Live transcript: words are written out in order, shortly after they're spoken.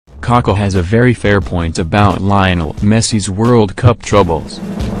News-Kaka has a very fair point about Lionel Messi's World Cup troubles.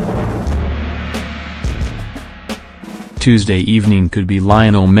 Tuesday evening could be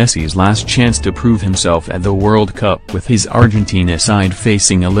Lionel Messi's last chance to prove himself at the World Cup, with his Argentina side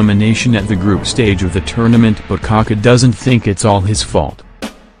facing elimination at the group stage of the tournament, but Kaka doesn't think it's all his fault.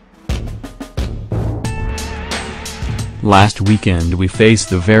 Last weekend we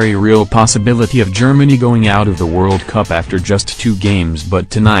faced the very real possibility of Germany going out of the World Cup after just 2 games, but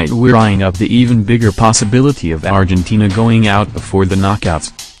tonight we're eyeing up the even bigger possibility of Argentina going out before the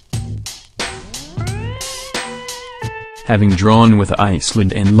knockouts. Having drawn with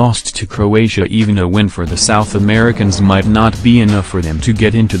Iceland and lost to Croatia, even a win for the South Americans might not be enough for them to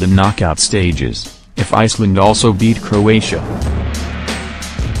get into the knockout stages, if Iceland also beat Croatia.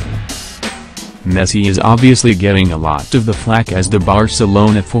 Messi is obviously getting a lot of the flack as the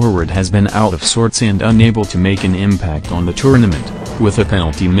Barcelona forward has been out of sorts and unable to make an impact on the tournament, with a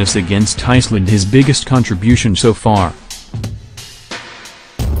penalty miss against Iceland his biggest contribution so far.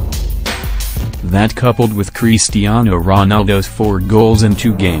 That, coupled with Cristiano Ronaldo's 4 goals in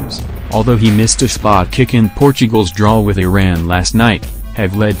 2 games, although he missed a spot kick in Portugal's draw with Iran last night,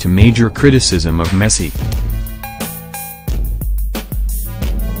 have led to major criticism of Messi.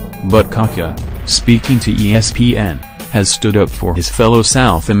 But Kaka, speaking to ESPN, has stood up for his fellow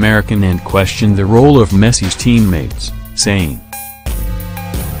South American and questioned the role of Messi's teammates, saying,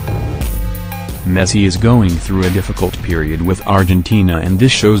 "Messi is going through a difficult period with Argentina, and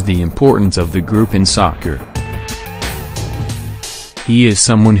this shows the importance of the group in soccer. He is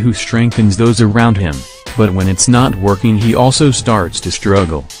someone who strengthens those around him, but when it's not working he also starts to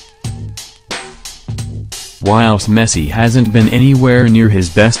struggle." Whilst Messi hasn't been anywhere near his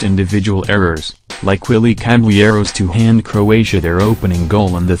best, individual errors, like Willy Caballero's two-hand Croatia their opening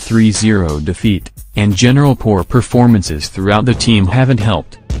goal in the 3-0 defeat, and general poor performances throughout the team haven't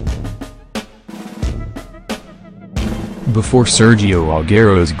helped. Before Sergio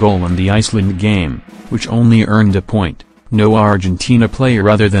Aguero's goal in the Iceland game, which only earned a point, no Argentina player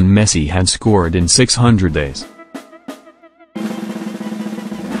other than Messi had scored in 600 days.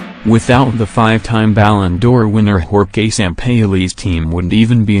 Without the 5-time Ballon d'Or winner Jorge Sampaoli's team wouldn't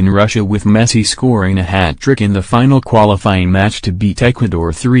even be in Russia, with Messi scoring a hat-trick in the final qualifying match to beat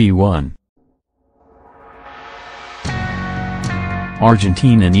Ecuador 3-1.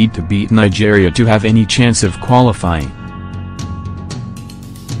 Argentina need to beat Nigeria to have any chance of qualifying.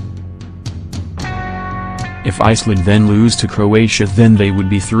 If Iceland then lose to Croatia, then they would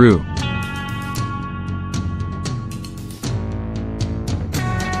be through.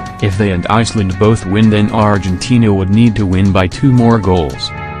 If they and Iceland both win, then Argentina would need to win by 2 more goals.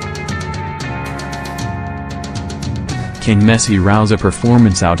 Can Messi rouse a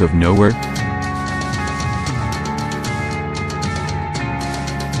performance out of nowhere?